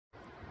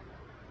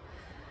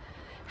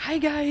Hi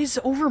guys,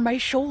 over my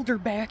shoulder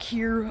back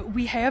here,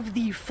 we have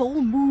the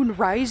full moon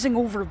rising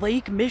over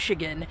Lake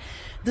Michigan.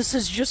 This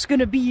is just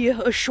gonna be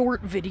a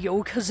short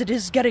video because it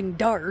is getting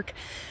dark.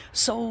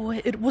 So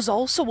it was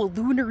also a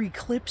lunar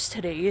eclipse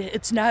today.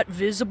 It's not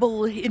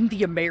visible in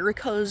the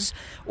Americas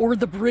or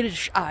the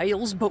British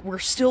Isles, but we're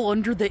still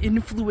under the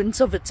influence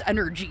of its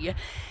energy.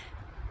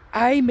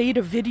 I made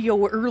a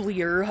video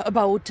earlier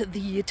about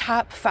the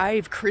top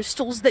 5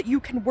 crystals that you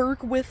can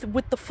work with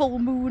the full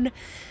moon.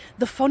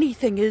 The funny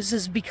thing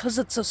is because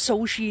it's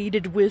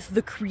associated with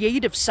the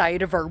creative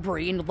side of our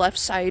brain, left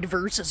side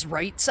versus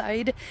right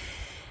side.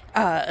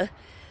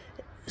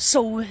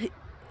 So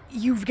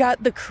you've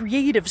got the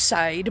creative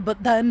side,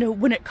 but then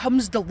when it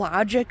comes to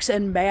logics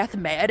and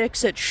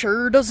mathematics, it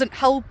sure doesn't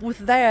help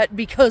with that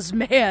because,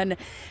 man,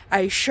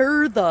 I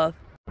sure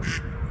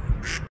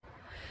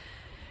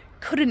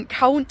couldn't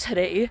count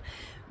today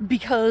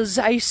because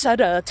I said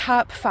a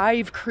top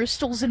 5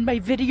 crystals in my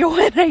video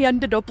and I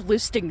ended up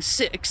listing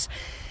 6.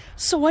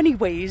 So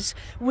anyways,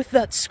 with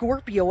that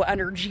Scorpio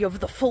energy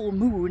of the full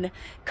moon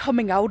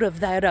coming out of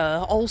that,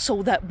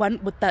 also that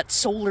went with that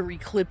solar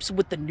eclipse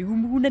with the new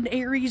moon in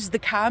Aries, the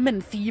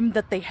common theme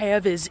that they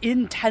have is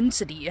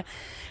intensity.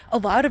 A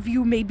lot of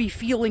you may be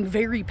feeling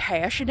very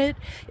passionate.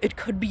 It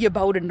could be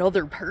about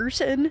another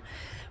person,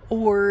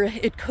 or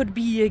it could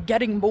be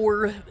getting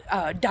more,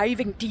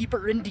 diving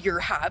deeper into your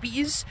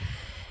hobbies,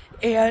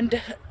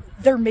 and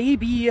there may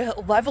be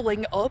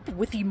leveling up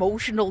with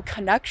emotional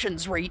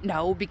connections right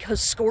now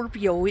because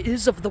Scorpio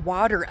is of the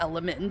water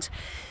element.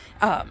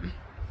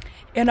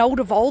 And out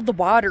of all the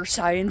water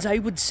signs, I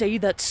would say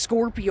that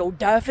Scorpio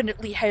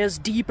definitely has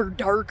deeper,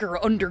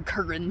 darker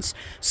undercurrents.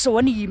 So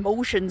any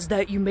emotions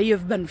that you may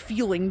have been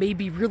feeling may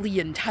be really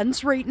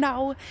intense right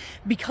now.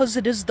 Because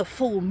it is the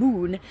full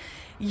moon,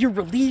 you're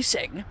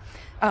releasing.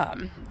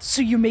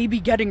 So you may be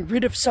getting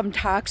rid of some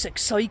toxic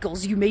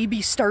cycles. You may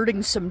be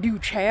starting some new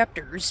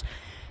chapters.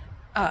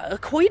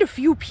 Quite a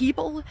few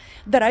people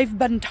that I've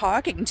been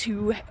talking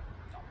to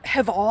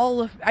have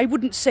all, I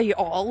wouldn't say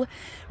all,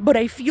 but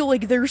I feel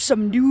like there's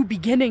some new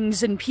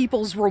beginnings in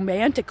people's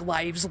romantic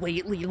lives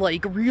lately,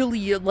 like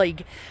really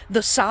like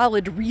the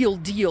solid real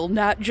deal,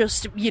 not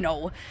just, you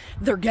know,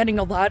 they're getting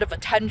a lot of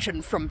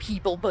attention from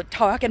people, but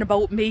talking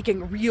about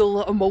making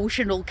real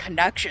emotional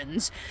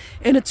connections,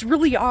 and it's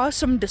really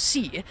awesome to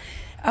see.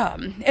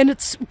 And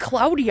it's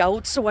cloudy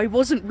out, so I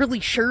wasn't really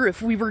sure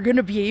if we were going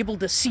to be able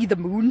to see the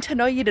moon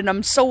tonight, and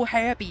I'm so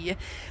happy,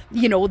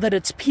 you know, that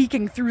it's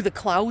peeking through the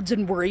clouds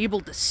and we're able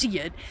to see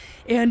it.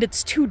 And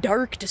it's too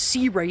dark to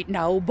see right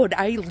now, but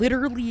I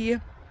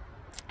literally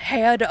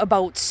had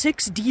about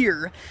 6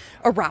 deer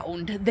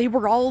around. They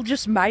were all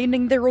just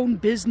minding their own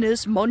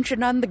business,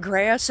 munching on the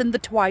grass in the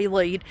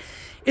twilight.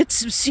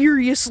 It's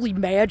seriously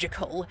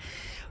magical.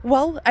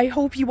 Well, I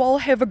hope you all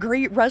have a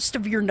great rest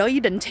of your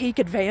night and take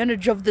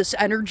advantage of this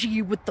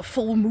energy with the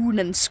full moon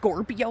in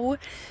Scorpio.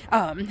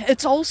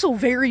 It's also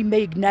very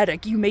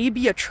magnetic. You may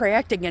be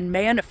attracting and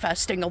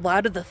manifesting a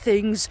lot of the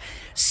things,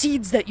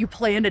 seeds that you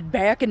planted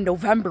back in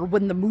November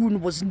when the moon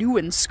was new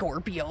in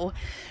Scorpio.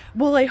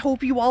 Well, I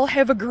hope you all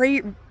have a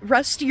great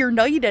rest of your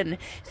night, and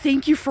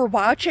thank you for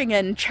watching,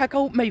 and check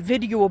out my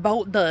video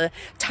about the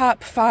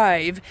top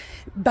 5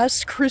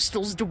 best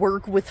crystals to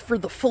work with for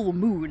the full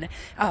moon.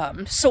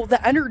 So the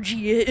energy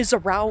is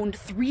around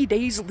 3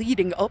 days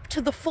leading up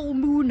to the full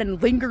moon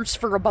and lingers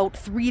for about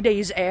 3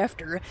 days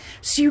after,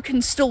 so you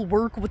can still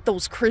work with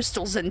those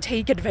crystals and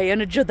take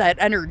advantage of that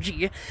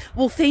energy.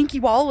 Well, thank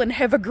you all and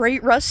have a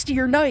great rest of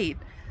your night.